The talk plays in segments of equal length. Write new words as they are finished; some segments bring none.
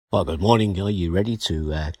Well, good morning. Are you ready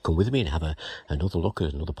to come with me and have another look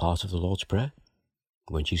at another part of the Lord's Prayer?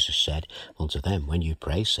 When Jesus said unto them, When you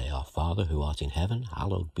pray, say, Our Father, who art in heaven,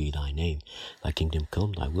 hallowed be thy name. Thy kingdom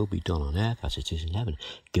come, thy will be done on earth as it is in heaven.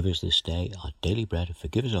 Give us this day our daily bread, and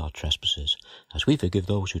forgive us our trespasses, as we forgive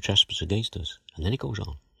those who trespass against us. And then it goes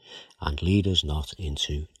on. And lead us not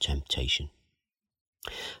into temptation.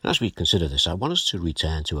 And as we consider this, I want us to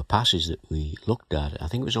return to a passage that we looked at, I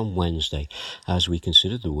think it was on Wednesday, as we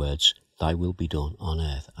considered the words, Thy will be done on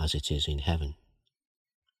earth as it is in heaven.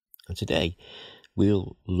 And today,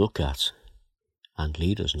 we'll look at, and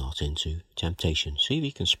lead us not into temptation. See if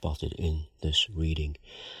you can spot it in this reading.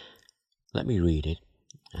 Let me read it,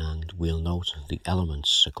 and we'll note the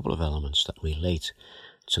elements, a couple of elements that relate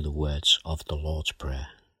to the words of the Lord's Prayer.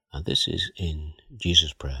 And this is in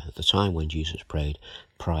Jesus' prayer, at the time when Jesus prayed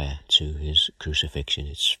prior to his crucifixion.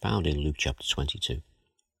 It's found in Luke chapter 22.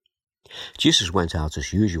 Jesus went out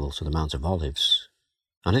as usual to the Mount of Olives,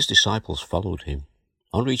 and his disciples followed him.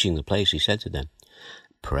 On reaching the place, he said to them,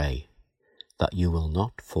 Pray that you will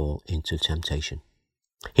not fall into temptation.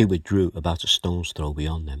 He withdrew about a stone's throw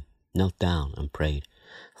beyond them, knelt down and prayed,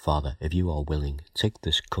 Father, if you are willing, take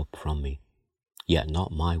this cup from me. Yet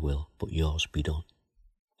not my will, but yours be done.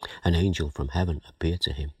 An angel from heaven appeared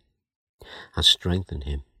to him and strengthened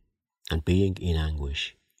him, and being in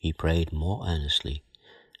anguish, he prayed more earnestly,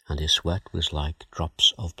 and his sweat was like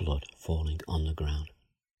drops of blood falling on the ground.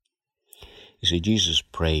 You see, Jesus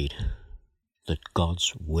prayed that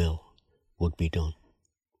God's will would be done.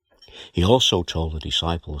 He also told the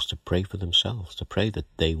disciples to pray for themselves, to pray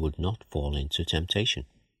that they would not fall into temptation.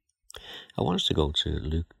 I want us to go to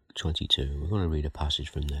Luke 22. We're going to read a passage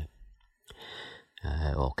from there.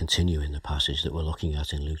 Or continue in the passage that we're looking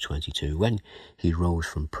at in Luke 22. When he rose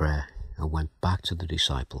from prayer and went back to the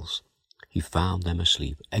disciples, he found them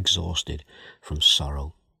asleep, exhausted from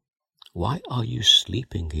sorrow. Why are you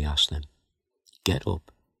sleeping? He asked them. Get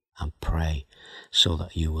up and pray so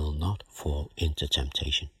that you will not fall into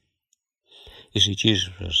temptation. You see,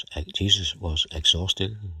 Jesus was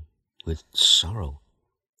exhausted with sorrow.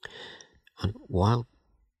 And while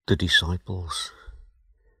the disciples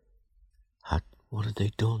what had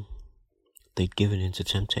they done? They'd given into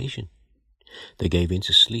temptation. They gave in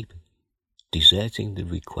to sleep, deserting the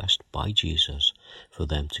request by Jesus for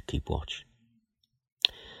them to keep watch.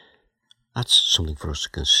 That's something for us to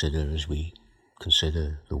consider as we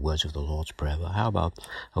consider the words of the Lord's Prayer. But how about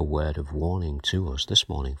a word of warning to us this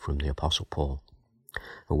morning from the Apostle Paul?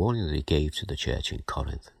 A warning that he gave to the church in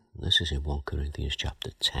Corinth. This is in 1 Corinthians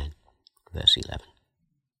chapter 10, verse 11.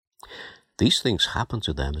 These things happened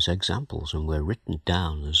to them as examples and were written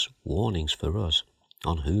down as warnings for us,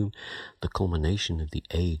 on whom the culmination of the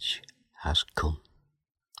age has come.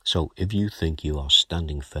 So if you think you are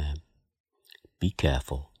standing firm, be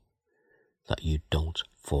careful that you don't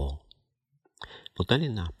fall. But then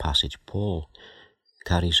in that passage, Paul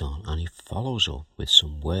carries on and he follows up with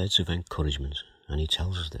some words of encouragement, and he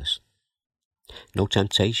tells us this. No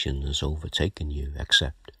temptation has overtaken you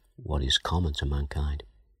except what is common to mankind.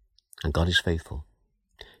 And God is faithful.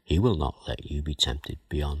 He will not let you be tempted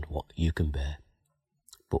beyond what you can bear.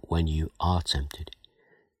 But when you are tempted,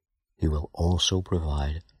 he will also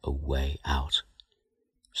provide a way out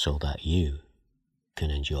so that you can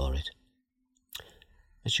endure it.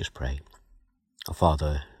 Let's just pray. Our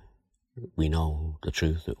Father, we know the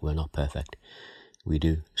truth that we're not perfect. We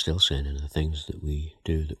do still sin in the things that we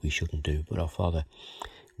do that we shouldn't do. But our Father,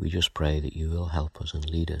 we just pray that you will help us and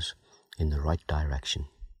lead us in the right direction.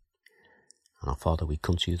 And our Father, we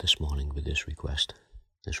come to you this morning with this request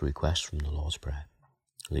from the Lord's Prayer.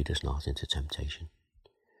 Lead us not into temptation.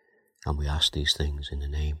 And we ask these things in the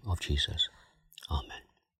name of Jesus. Amen.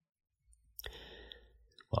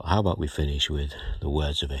 Well, how about we finish with the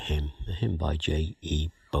words of a hymn by J.E.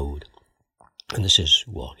 Bode. And this is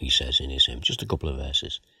what he says in his hymn, just a couple of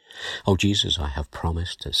verses. O Jesus, I have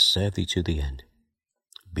promised to serve thee to the end.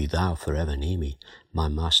 Be thou forever near me, my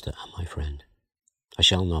master and my friend. I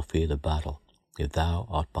shall not fear the battle, if thou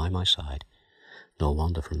art by my side, nor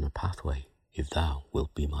wander from the pathway, if thou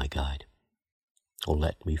wilt be my guide. O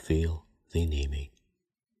let me feel thee near me.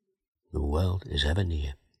 The world is ever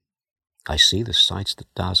near. I see the sights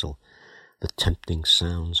that dazzle, the tempting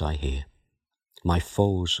sounds I hear. My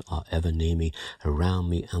foes are ever near me, around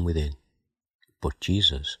me and within. But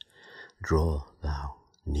Jesus, draw thou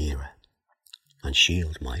nearer, and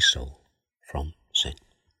shield my soul from sin.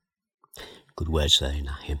 Good words there in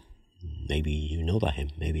that hymn. Maybe you know that hymn.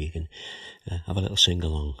 Maybe you can have a little sing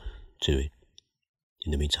along to it.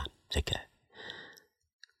 In the meantime, take care.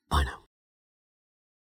 Bye now.